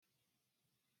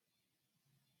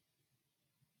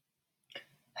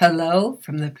Hello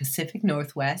from the Pacific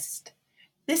Northwest.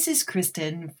 This is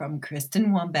Kristen from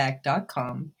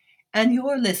KristenWambach.com, and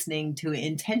you're listening to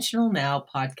Intentional Now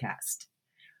podcast.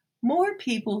 More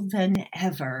people than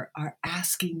ever are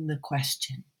asking the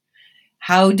question,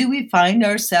 how do we find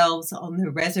ourselves on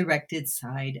the resurrected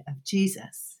side of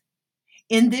Jesus?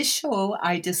 In this show,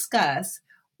 I discuss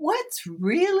what's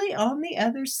really on the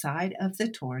other side of the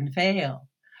torn veil,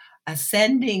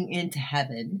 ascending into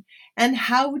heaven, and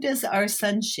how does our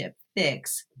sonship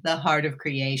fix the heart of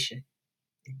creation?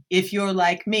 If you're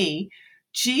like me,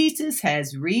 Jesus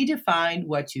has redefined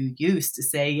what you used to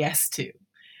say yes to.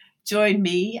 Join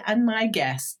me and my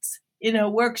guests in a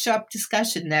workshop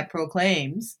discussion that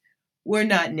proclaims we're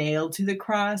not nailed to the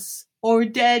cross or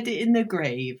dead in the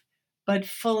grave, but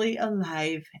fully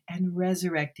alive and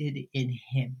resurrected in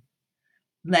Him.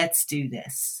 Let's do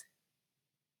this.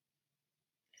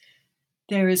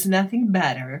 There is nothing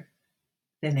better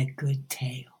than a good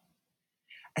tale.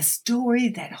 A story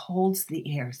that holds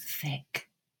the air thick,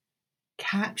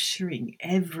 capturing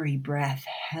every breath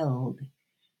held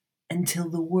until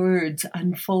the words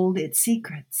unfold its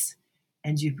secrets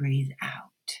and you breathe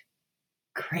out.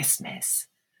 Christmas.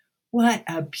 What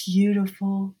a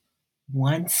beautiful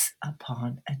once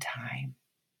upon a time.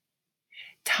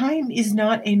 Time is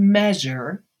not a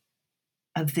measure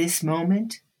of this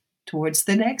moment towards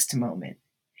the next moment.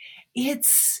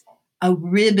 It's a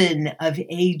ribbon of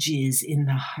ages in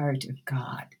the heart of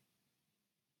God.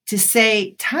 To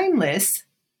say timeless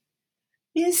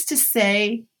is to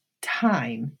say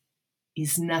time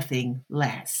is nothing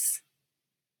less.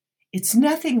 It's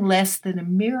nothing less than a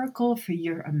miracle for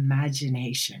your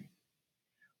imagination.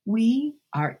 We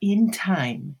are in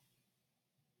time,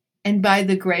 and by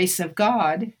the grace of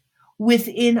God,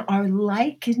 within our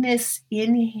likeness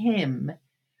in Him,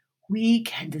 we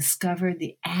can discover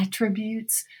the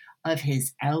attributes of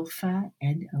His Alpha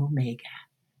and Omega,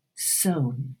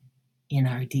 sown in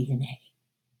our DNA.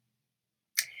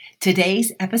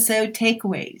 Today's episode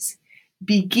takeaways: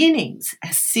 Beginnings,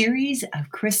 a series of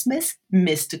Christmas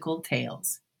mystical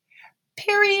tales.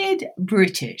 Period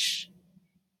British.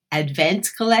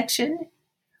 Advent collection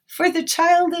for the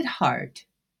child at heart.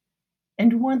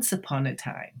 And once upon a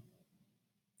time.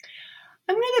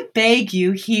 I'm going to beg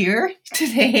you here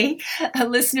today, a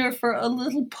listener, for a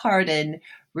little pardon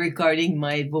regarding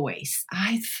my voice.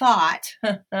 I thought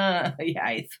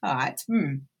I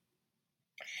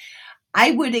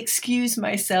would excuse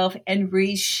myself and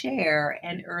reshare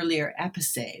an earlier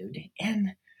episode.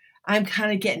 And I'm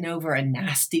kind of getting over a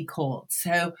nasty cold.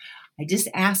 So I just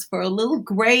ask for a little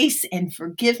grace and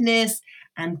forgiveness,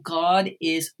 and God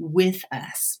is with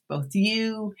us, both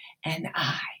you and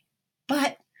I.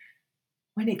 But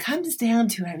when it comes down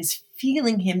to it, I was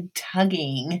feeling Him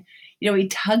tugging. He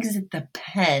tugs at the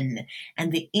pen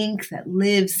and the ink that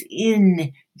lives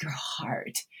in your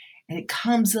heart. And it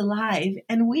comes alive.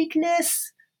 And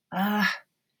weakness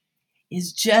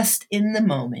is just in the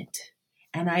moment.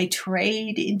 And I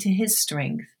trade into His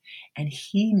strength, and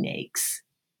He makes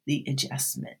the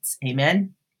adjustments.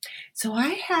 Amen? So I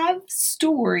have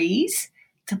stories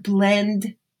to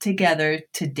blend together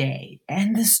today.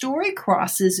 And the story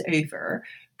crosses over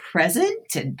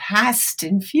present and past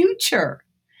and future.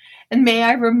 And may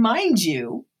I remind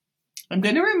you, I'm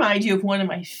going to remind you of one of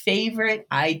my favorite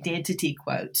identity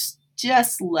quotes.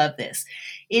 Just love this.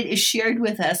 It is shared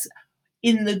with us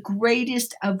in the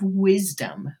greatest of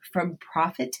wisdom from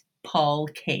Prophet Paul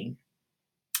Cain.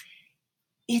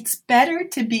 It's better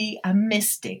to be a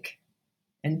mystic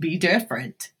and be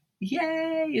different.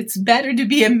 Yay! It's better to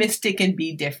be a mystic and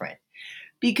be different.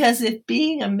 Because if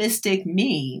being a mystic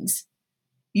means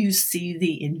you see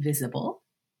the invisible,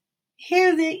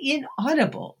 hear the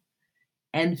inaudible,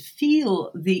 and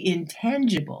feel the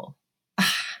intangible,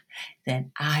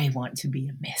 then I want to be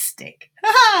a mystic.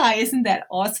 Isn't that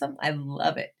awesome? I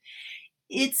love it.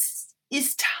 It's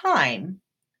time.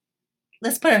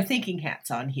 Let's put our thinking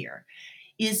hats on here.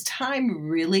 Is time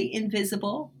really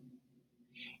invisible?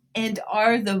 And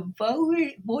are the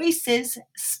voices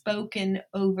spoken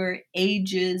over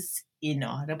ages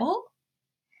inaudible?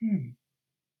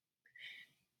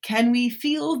 Can we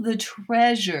feel the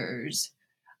treasures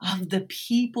of the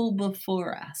people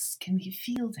before us? Can we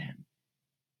feel them?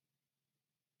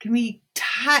 Can we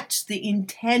touch the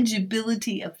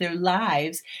intangibility of their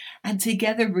lives and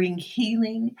together bring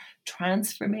healing,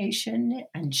 transformation,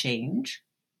 and change?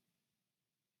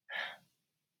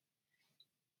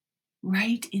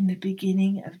 Right in the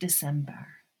beginning of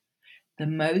December, the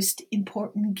most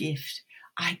important gift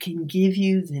I can give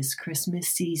you this Christmas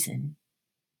season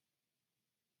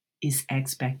is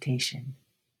expectation.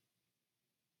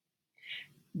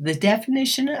 The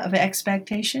definition of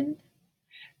expectation: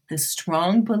 the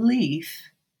strong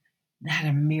belief that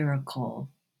a miracle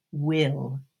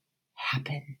will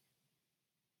happen.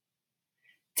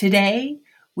 Today,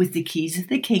 with the keys of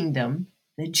the kingdom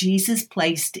that Jesus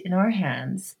placed in our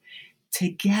hands,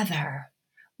 together,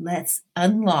 let's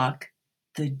unlock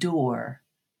the door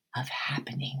of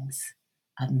happenings,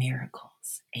 of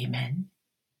miracles. Amen.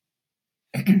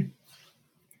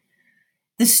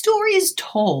 The story is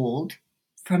told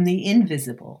from the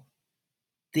invisible,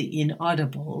 the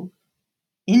inaudible,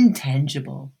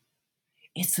 intangible.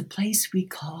 It's the place we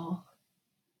call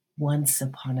once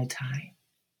upon a time.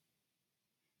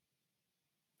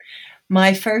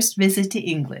 My first visit to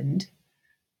England,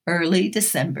 early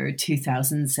December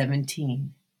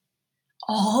 2017.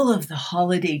 All of the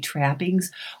holiday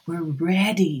trappings were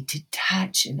ready to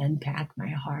touch and unpack my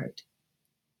heart.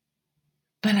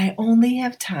 But I only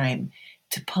have time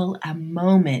to pull a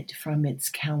moment from its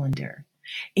calendar,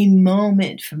 a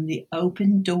moment from the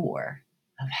open door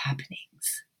of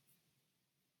happenings.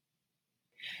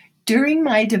 During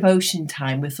my devotion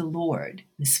time with the Lord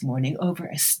this morning over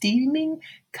a steaming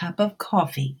cup of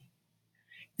coffee,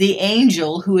 the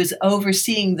angel who is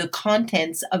overseeing the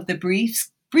contents of the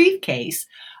briefcase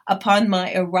upon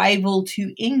my arrival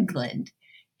to England,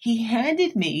 he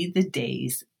handed me the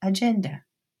day's agenda.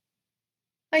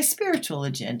 My spiritual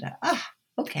agenda.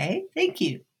 Okay, thank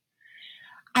you.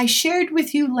 I shared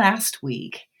with you last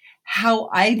week how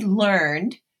I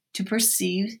learned to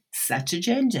perceive such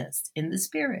agendas in the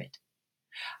spirit.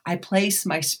 I place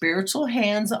my spiritual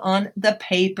hands on the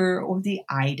paper or the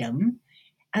item,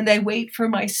 and I wait for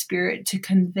my spirit to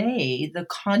convey the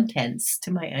contents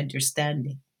to my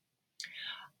understanding.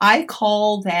 I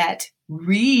call that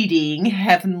reading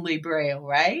Heavenly Braille,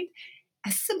 right?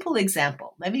 A simple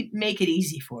example. Let me make it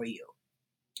easy for you.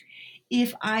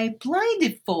 If I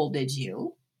blindfolded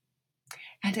you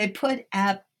and I put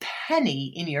a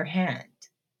penny in your hand,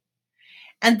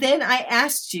 and then I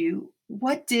asked you,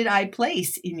 what did I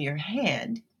place in your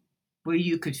hand where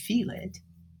you could feel it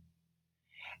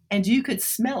and you could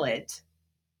smell it,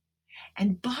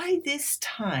 and by this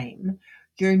time,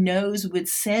 your nose would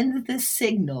send the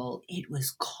signal it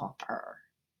was copper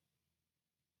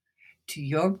to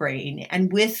your brain.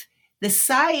 And with the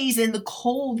size and the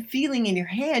cold feeling in your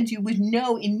hand, you would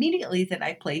know immediately that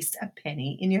I placed a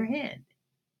penny in your hand.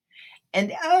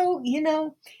 And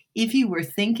if you were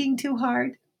thinking too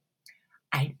hard,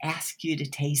 I'd ask you to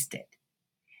taste it.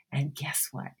 And guess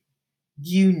what?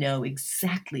 You know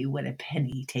exactly what a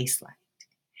penny tastes like.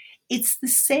 It's the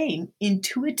same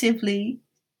intuitively,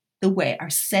 the way our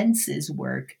senses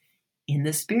work in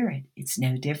the spirit. It's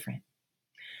no different.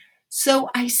 So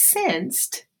I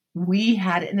sensed we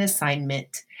had an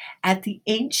assignment at the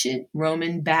ancient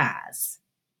Roman baths.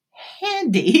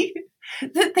 Handy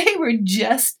that they were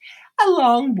just a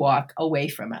long walk away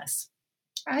from us.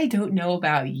 I don't know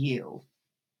about you,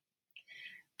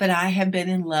 but I have been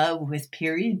in love with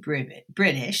period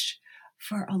British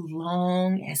for as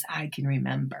long as I can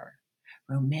remember.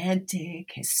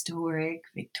 Romantic, historic,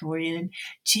 Victorian,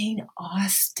 Jane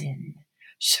Austen,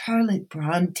 Charlotte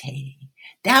Bronte,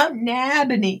 Downton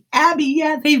Abbey,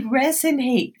 they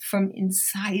resonate from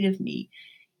inside of me,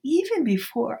 even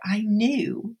before I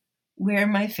knew where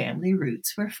my family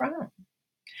roots were from.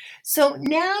 So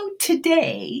now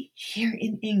today, here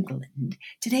in England,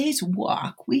 today's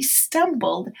walk, we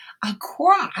stumbled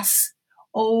across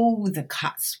the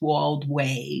Cotswold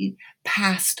Way,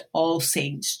 past All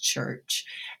Saints Church,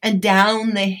 and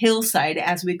down the hillside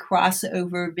as we cross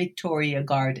over Victoria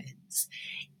Gardens,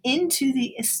 into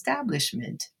the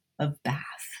establishment of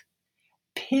Bath.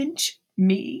 Pinch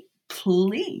me,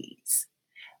 please.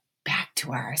 Back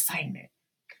to our assignment.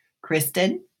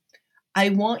 Kristen, I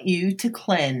want you to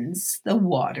cleanse the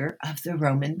water of the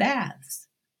Roman baths.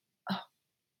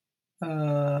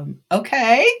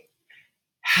 Okay.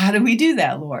 How do we do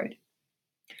that, Lord?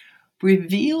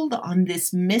 Revealed on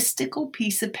this mystical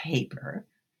piece of paper,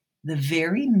 the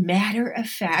very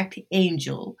matter-of-fact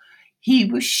angel he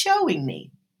was showing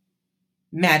me.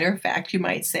 Matter of fact, you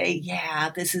might say,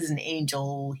 yeah, this is an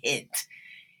angel hint.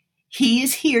 He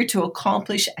is here to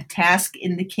accomplish a task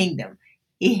in the kingdom.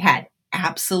 He had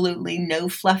absolutely no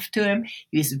fluff to him.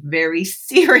 He was very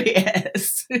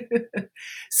serious.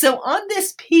 So on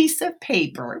this piece of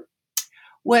paper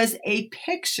was a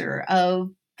picture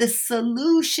of the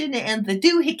solution and the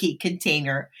doohickey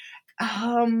container.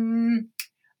 The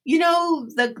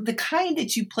kind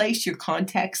that you place your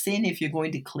contacts in if you're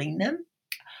going to clean them.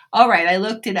 All right, I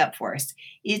looked it up for us.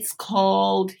 It's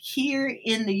called, here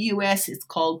in the US, it's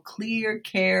called Clear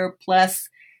Care Plus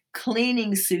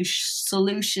cleaning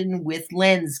solution with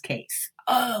lens case.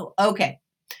 Oh, okay.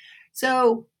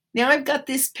 So now I've got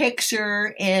this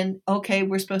picture, and okay,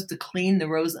 we're supposed to clean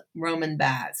the Roman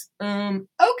baths.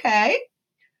 Okay.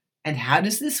 And how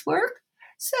does this work?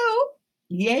 So,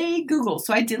 yay, Google.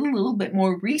 So I did a little bit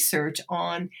more research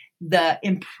on the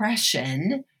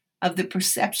impression of the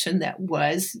perception that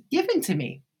was given to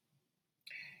me.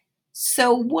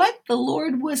 So what the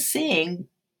Lord was saying,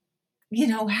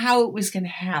 how it was going to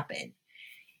happen.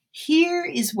 Here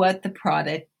is what the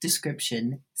product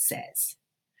description says.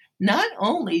 Not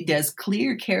only does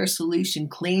Clear Care Solution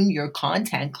clean your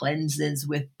contact lenses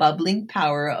with bubbling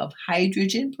power of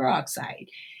hydrogen peroxide,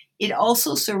 it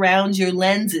also surrounds your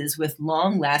lenses with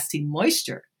long-lasting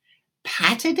moisture.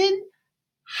 Patented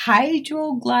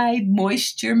Hydroglide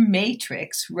Moisture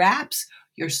Matrix wraps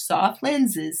your soft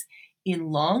lenses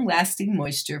in long-lasting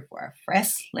moisture for a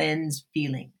fresh lens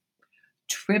feeling.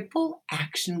 Triple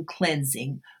action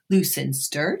cleansing loosens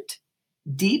dirt,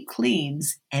 deep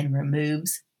cleans, and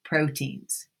removes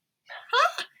proteins.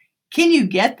 Huh? Can you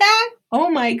get that? Oh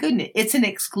my goodness. It's an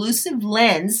exclusive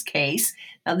lens case.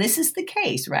 Now this is the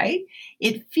case, right?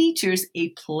 It features a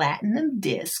platinum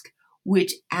disc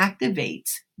which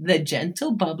activates the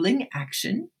gentle bubbling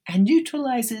action and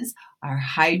neutralizes our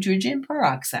hydrogen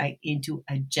peroxide into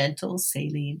a gentle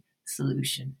saline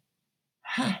solution.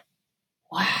 Huh.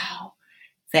 Wow.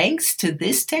 Thanks to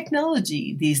this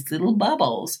technology, these little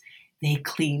bubbles, they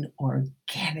clean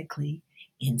organically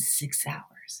in 6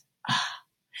 hours.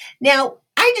 Now,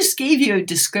 I just gave you a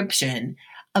description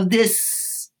of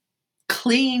this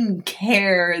clean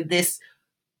care, this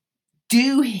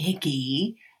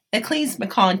doohickey that cleans my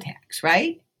contacts,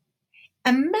 right?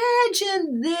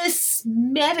 Imagine this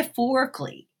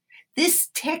metaphorically, this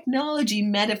technology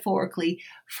metaphorically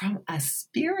from a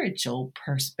spiritual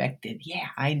perspective. Yeah,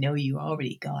 I know you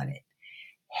already got it.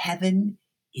 Heaven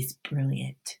is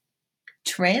brilliant.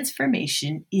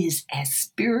 Transformation is as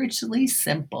spiritually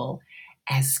simple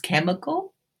as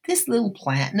chemical, this little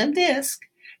platinum disc,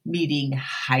 meeting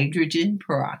hydrogen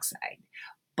peroxide,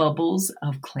 bubbles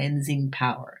of cleansing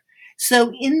power.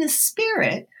 So in the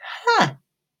spirit,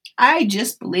 I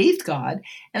just believed God,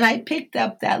 and I picked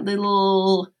up that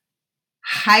little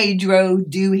hydro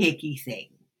doohickey thing.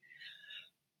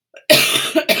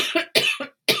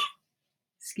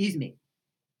 Excuse me.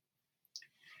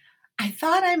 I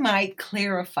thought I might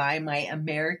clarify my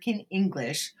American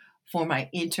English for my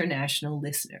international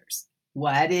listeners.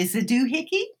 What is a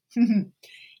doohickey?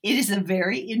 It is a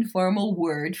very informal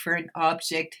word for an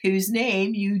object whose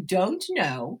name you don't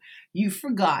know, you've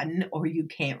forgotten, or you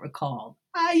can't recall.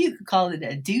 You could call it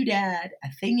a doodad, a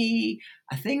thingy,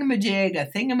 a thingamajig, a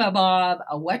thingamabob,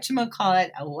 a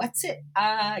whatchamacallit, a what's it?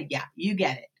 Yeah, you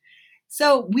get it.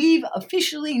 So we've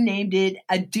officially named it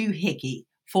a doohickey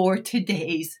for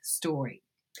today's story.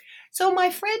 So my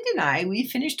friend and I, we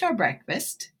finished our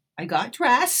breakfast. I got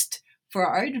dressed for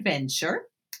our adventure,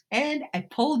 and I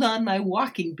pulled on my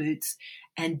walking boots,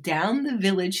 and down the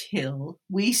village hill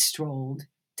we strolled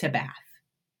to Bath.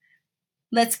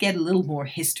 Let's get a little more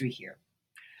history here.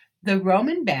 The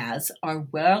Roman baths are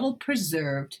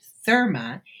well-preserved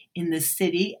therma in the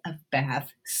city of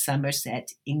Bath,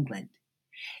 Somerset, England.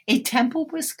 A temple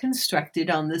was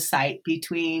constructed on the site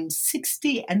between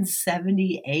 60 and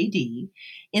 70 AD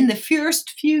in the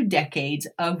first few decades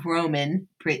of Roman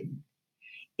Britain.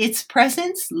 Its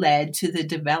presence led to the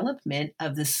development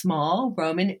of the small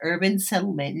Roman urban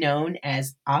settlement known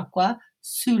as Aqua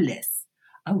Sulis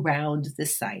around the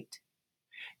site.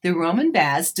 The Roman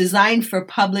baths, designed for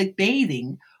public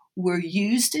bathing, were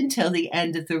used until the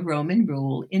end of the Roman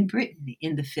rule in Britain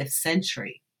in the 5th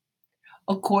century.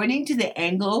 According to the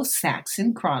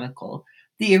Anglo-Saxon Chronicle,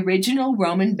 the original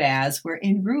Roman baths were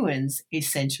in ruins a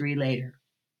century later.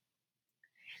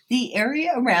 The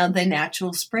area around the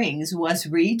natural springs was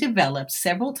redeveloped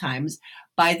several times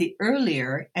by the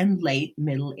earlier and late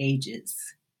Middle Ages.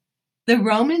 The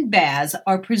Roman baths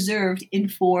are preserved in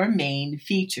 4 main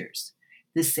features: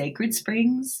 the sacred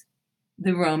springs,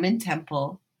 the Roman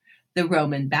temple, the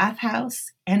Roman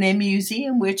bathhouse, and a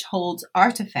museum which holds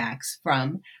artifacts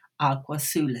from Aqua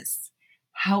Sulis.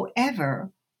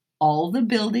 However, all the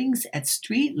buildings at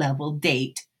street level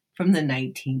date from the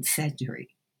 19th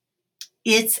century.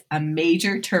 It's a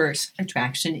major tourist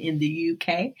attraction in the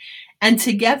UK, and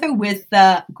together with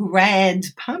the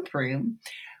Grand Pump Room,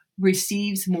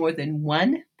 receives more than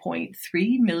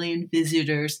 1.3 million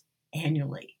visitors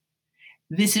annually.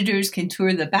 Visitors can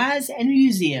tour the baths and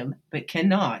museum, but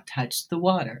cannot touch the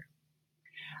water.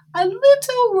 A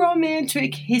little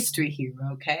romantic history here,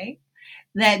 okay?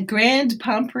 That Grand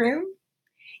Pump Room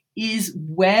is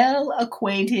well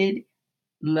acquainted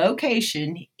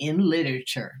location in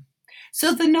literature.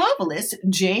 So the novelist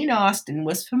Jane Austen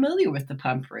was familiar with the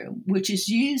pump room, which is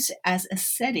used as a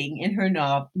setting in her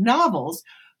novels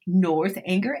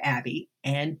Northanger Abbey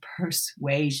and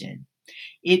Persuasion.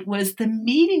 It was the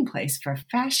meeting place for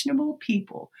fashionable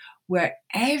people where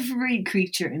every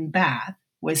creature in Bath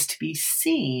was to be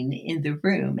seen in the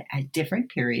room at different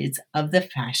periods of the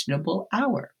fashionable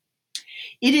hour.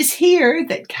 It is here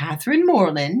that Catherine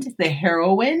Morland, the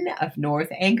heroine of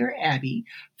Northanger Abbey,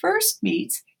 first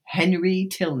meets Henry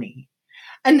Tilney,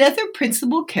 another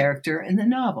principal character in the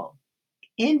novel.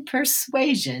 In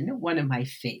Persuasion, one of my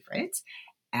favorites,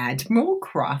 Admiral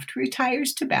Croft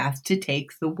retires to Bath to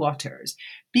take the waters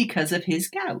because of his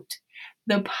gout.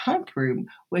 The pump room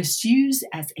was used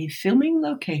as a filming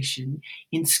location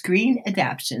in screen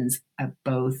adaptations of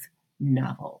both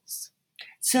novels.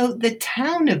 So the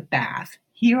town of Bath,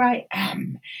 here I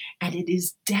am, and it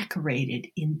is decorated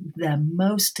in the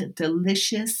most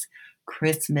delicious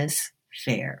Christmas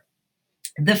fare.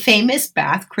 The famous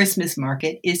Bath Christmas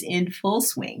market is in full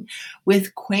swing,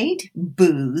 with quaint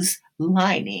booths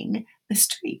lining the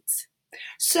streets.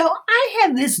 So I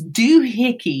have this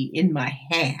doohickey in my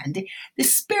hand, the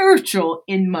spiritual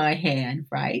in my hand,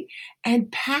 right?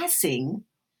 And passing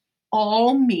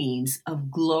all means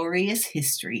of glorious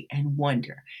history and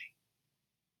wonder.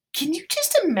 Can you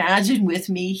just imagine with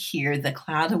me here the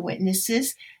cloud of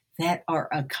witnesses that are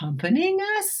accompanying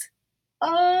us?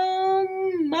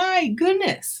 Oh my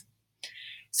goodness.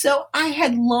 So I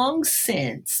had long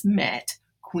since met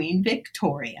Queen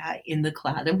Victoria in the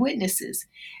cloud of witnesses,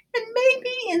 and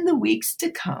maybe in the weeks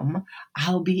to come,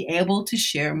 I'll be able to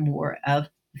share more of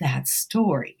that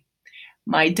story.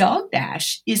 My dog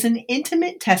Dash is an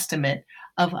intimate testament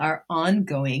of our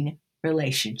ongoing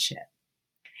relationship.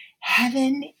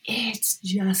 Heaven, it's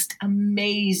just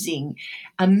amazing.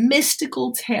 A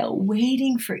mystical tale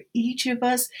waiting for each of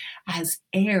us as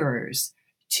heirs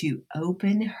to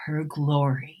open her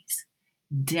glories.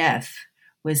 Death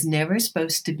was never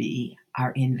supposed to be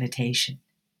our invitation.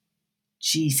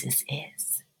 Jesus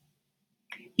is.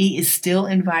 He is still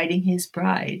inviting his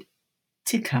bride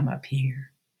to come up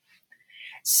here.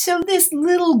 So, this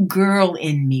little girl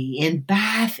in me in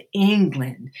Bath,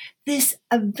 England, this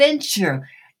adventure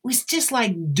was just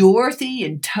like Dorothy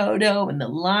and Toto and the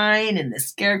Lion and the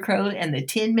Scarecrow and the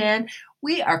Tin Man.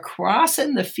 We are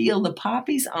crossing the field of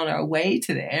poppies on our way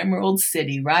to the Emerald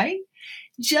City, right?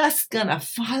 Just gonna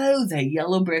follow the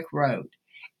yellow brick road.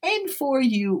 And for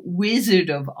you Wizard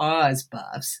of Oz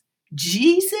buffs,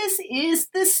 Jesus is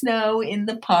the snow in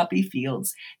the poppy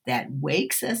fields that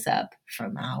wakes us up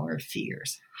from our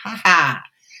fears. Ha ha!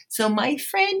 So my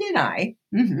friend and I,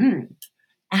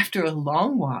 after a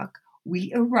long walk,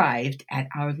 we arrived at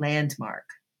our landmark.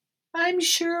 I'm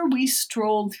sure we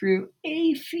strolled through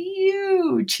a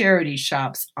few charity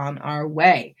shops on our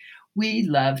way. We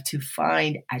love to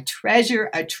find a treasure,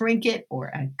 a trinket, or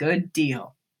a good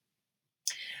deal.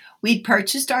 We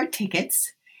purchased our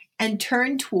tickets and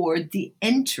turned toward the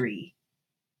entry,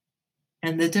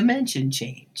 and the dimension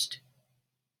changed.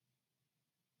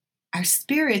 Our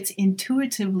spirits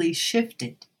intuitively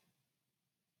shifted.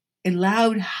 A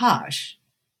loud hush,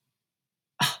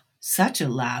 such a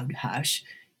loud hush,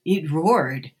 it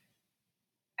roared,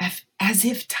 as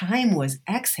if time was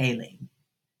exhaling.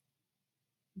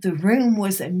 The room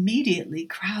was immediately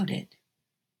crowded.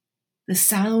 The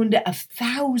sound of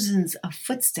thousands of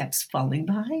footsteps falling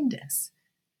behind us.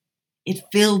 It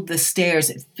filled the stairs,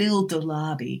 it filled the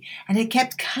lobby, and it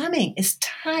kept coming as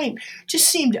time just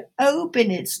seemed to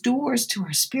open its doors to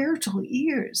our spiritual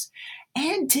ears.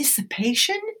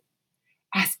 Anticipation,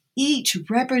 as each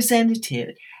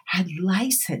representative had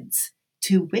license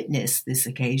to witness this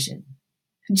occasion.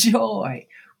 Joy,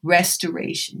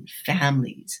 restoration,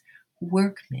 families,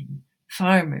 workmen,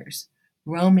 farmers,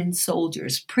 Roman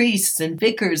soldiers, priests and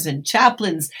vicars and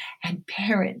chaplains and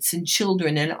parents and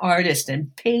children and artists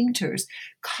and painters,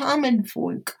 common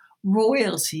folk,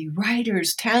 royalty,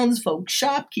 writers, townsfolk,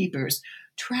 shopkeepers,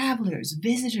 travelers,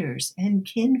 visitors, and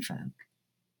kinfolk.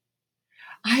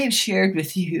 I have shared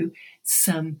with you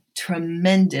some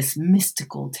tremendous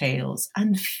mystical tales,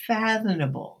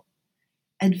 unfathomable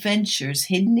adventures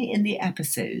hidden in the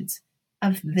episodes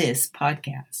of this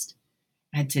podcast.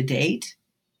 And to date,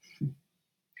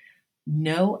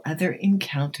 no other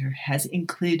encounter has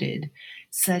included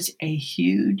such a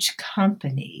huge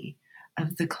company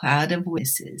of the cloud of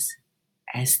witnesses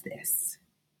as this.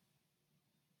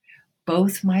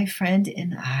 Both my friend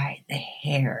and I, the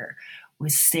hair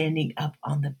was standing up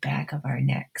on the back of our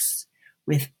necks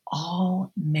with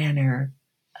all manner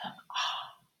of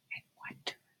awe and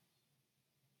wonder.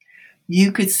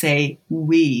 You could say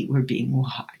we were being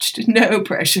watched. No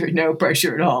pressure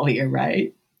at all here,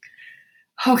 right?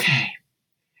 Okay,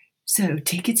 so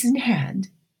tickets in hand,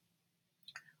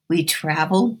 we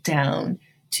traveled down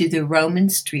to the Roman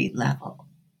street level.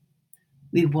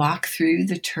 We walked through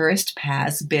the tourist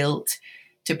paths built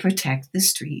to protect the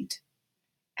street,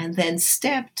 and then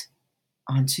stepped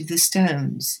onto the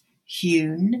stones,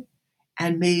 hewn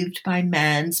and moved by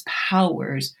man's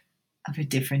powers of a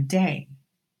different day.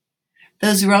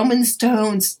 Those Roman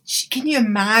stones, can you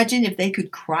imagine if they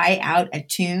could cry out a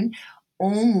tune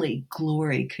only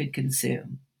glory could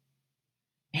consume?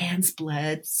 Man's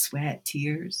blood, sweat,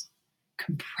 tears,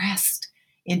 compressed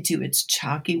into its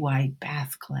chalky white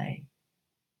bath clay.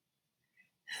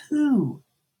 Who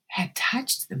had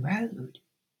touched the road?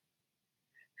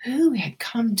 Who had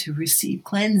come to receive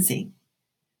cleansing,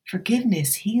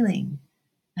 forgiveness, healing,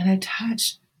 and a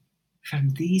touch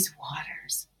from these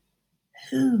waters?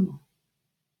 Who?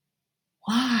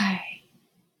 Why?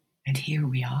 And here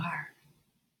we are.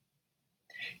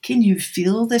 Can you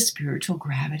feel the spiritual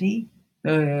gravity?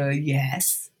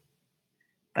 Yes.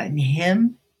 But in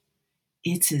him,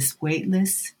 it's as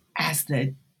weightless as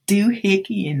the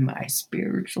doohickey in my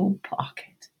spiritual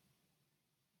pocket.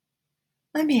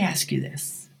 Let me ask you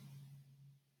this.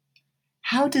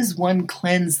 How does one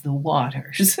cleanse the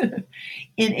waters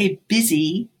in a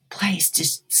busy place,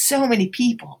 just so many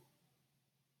people?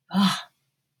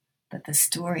 But the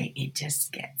story, it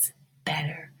just gets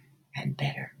better and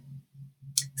better.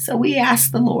 So we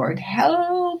asked the Lord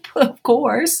help, of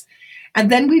course,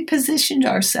 and then we positioned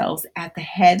ourselves at the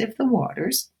head of the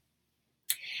waters,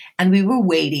 and we were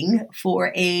waiting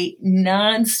for a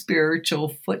non-spiritual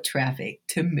foot traffic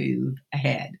to move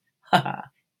ahead.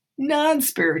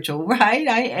 Non-spiritual, right?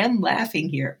 I am laughing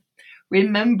here.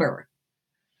 Remember,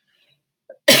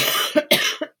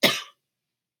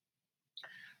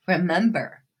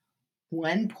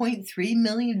 1.3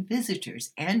 million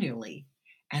visitors annually,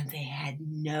 and they had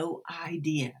no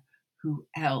idea who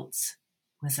else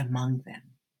was among them.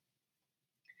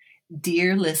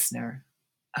 Dear listener,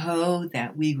 oh,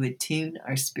 that we would tune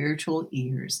our spiritual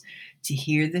ears to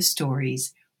hear the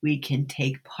stories we can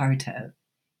take part of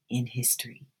in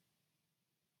history.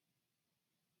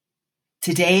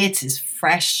 Today it's as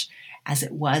fresh as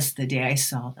it was the day I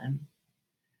saw them.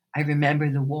 I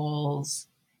remember the walls,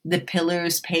 the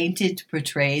pillars painted to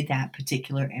portray that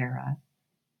particular era.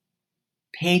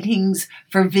 Paintings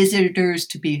for visitors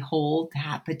to behold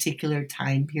that particular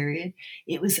time period.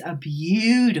 It was a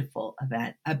beautiful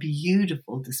event, a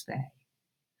beautiful display.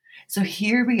 So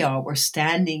here we are, we're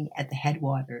standing at the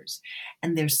headwaters,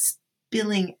 and they're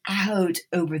spilling out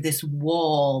over this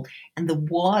wall, and the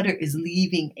water is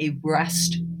leaving a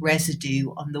rust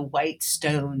residue on the white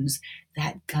stones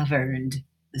that governed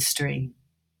the stream.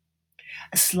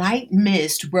 A slight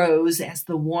mist rose as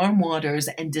the warm waters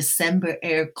and December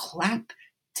air clapped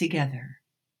together.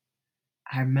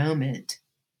 Our moment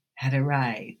had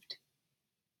arrived.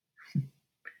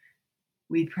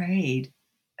 We prayed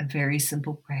a very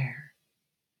simple prayer,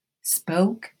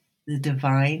 spoke the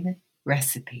divine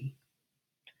recipe,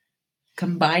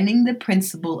 combining the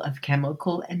principle of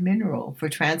chemical and mineral for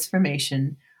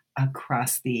transformation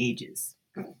across the ages.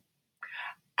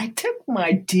 I took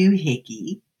my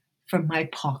doohickey from my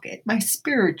pocket, my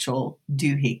spiritual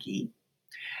doohickey,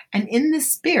 and in the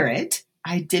spirit,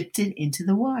 I dipped it into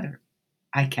the water.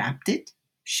 I capped it,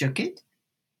 shook it,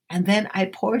 and then I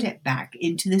poured it back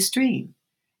into the stream.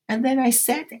 And then I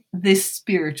set this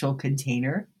spiritual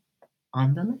container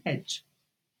on the ledge.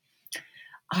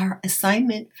 Our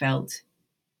assignment felt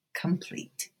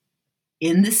complete.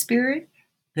 In the spirit,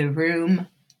 the room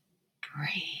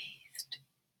breathed,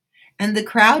 and the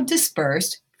crowd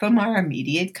dispersed from our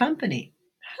immediate company.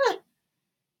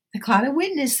 The cloud of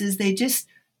witnesses, they just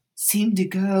seemed to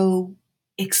go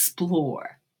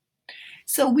explore.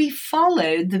 So we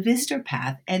followed the visitor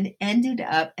path and ended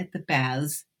up at the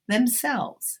baths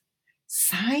themselves.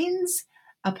 Signs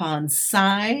upon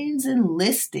signs and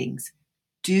listings.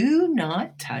 Do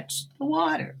not touch the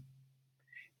water.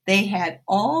 They had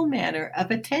all manner of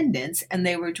attendants, and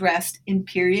they were dressed in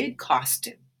period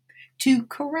costume to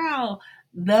corral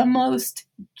the most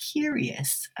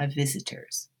curious of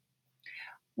visitors.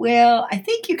 Well, I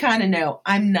think you kind of know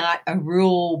I'm not a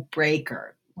rule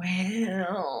breaker.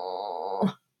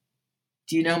 Well,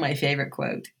 do you know my favorite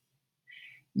quote?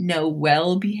 No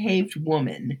well-behaved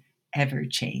woman ever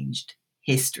changed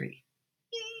history.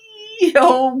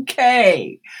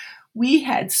 Okay. We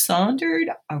had sauntered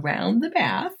around the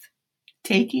bath,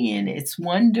 taking in its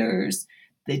wonders,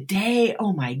 the day,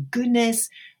 oh my goodness,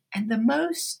 and the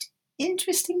most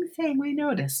interesting thing we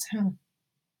noticed,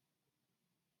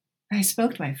 I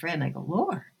spoke to my friend. I go,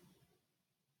 Lord,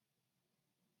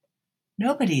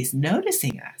 nobody's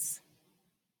noticing us.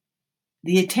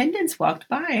 The attendants walked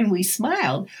by and we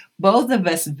smiled, both of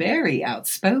us very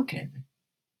outspoken.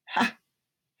 Ha!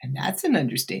 And that's an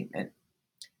understatement.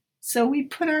 So we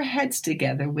put our heads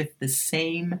together with the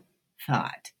same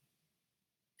thought.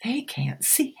 They can't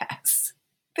see us.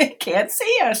 They can't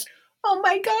see us. Oh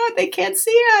my God, they can't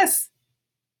see us.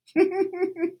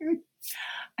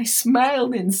 I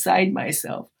smiled inside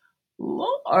myself.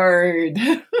 Lord.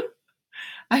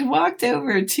 I walked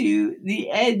over to the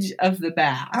edge of the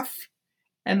bath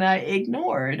and I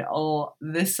ignored all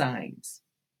the signs.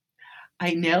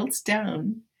 I knelt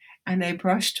down and I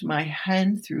brushed my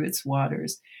hand through its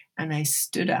waters and I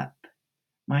stood up,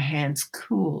 my hands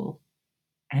cool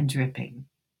and dripping.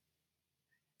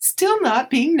 Still not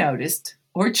being noticed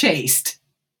or chased.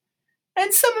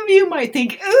 And some of you might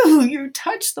think, ooh, you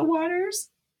touched the waters?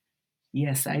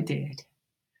 Yes, I did.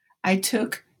 I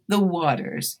took the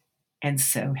waters, and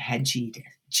so had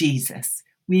Jesus.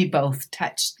 We both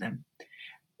touched them.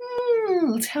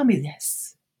 Tell me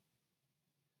this.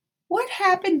 What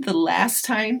happened the last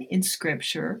time in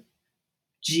Scripture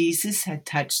Jesus had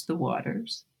touched the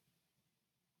waters?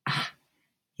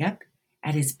 Yep,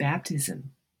 at his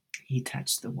baptism, he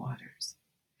touched the waters.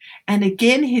 And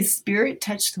again, his spirit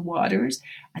touched the waters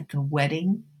at the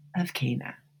wedding of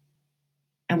Cana.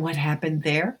 And what happened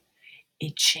there?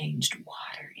 It changed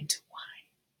water into wine.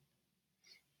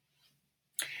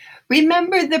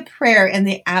 Remember the prayer and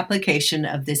the application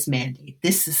of this mandate,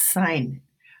 this assignment.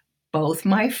 Both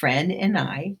my friend and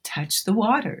I touched the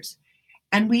waters,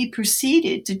 and we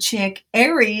proceeded to check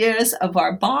areas of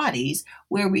our bodies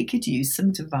where we could use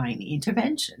some divine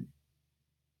intervention.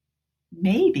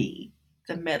 Maybe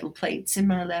the metal plates in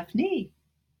my left knee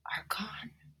are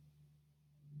gone.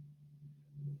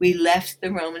 We left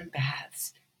the Roman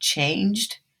baths,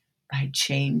 changed by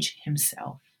change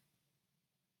himself.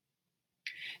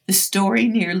 The story,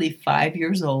 nearly 5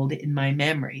 years old in my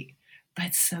memory,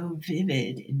 but so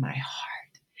vivid in my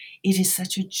heart. It is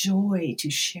such a joy to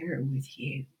share with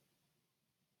you.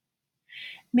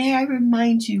 May I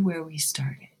remind you where we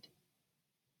started?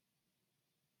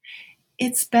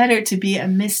 It's better to be a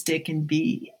mystic and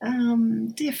be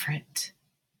different.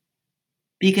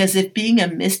 Because if being a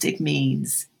mystic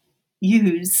means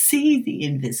you see the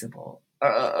invisible,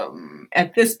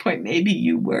 at this point, maybe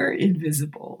you were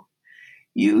invisible.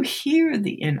 You hear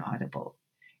the inaudible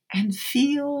and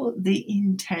feel the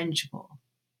intangible.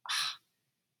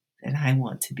 Then I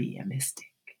want to be a mystic.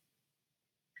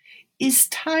 Is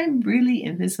time really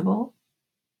invisible?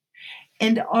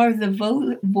 And are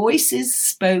the voices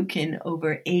spoken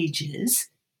over ages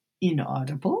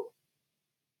inaudible?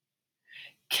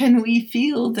 Can we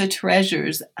feel the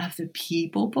treasures of the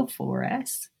people before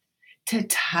us? To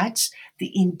touch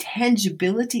the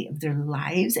intangibility of their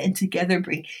lives and together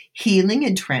bring healing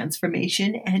and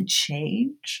transformation and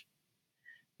change?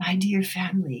 My dear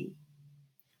family,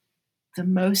 the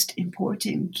most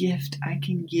important gift I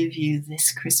can give you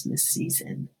this Christmas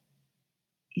season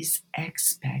is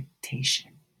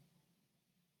expectation.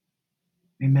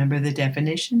 Remember the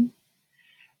definition?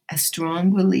 A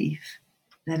strong belief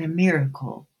that a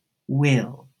miracle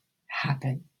will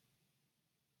happen.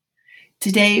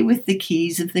 Today, with the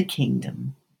keys of the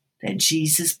kingdom that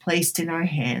Jesus placed in our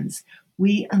hands,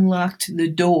 we unlocked the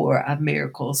door of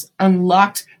miracles,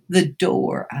 unlocked the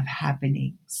door of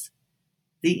happenings.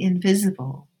 The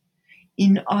invisible,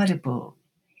 inaudible,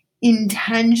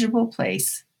 intangible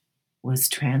place was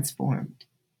transformed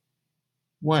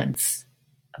once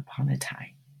upon a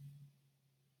time.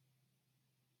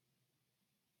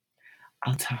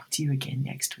 I'll talk to you again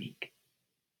next week.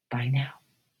 Bye now.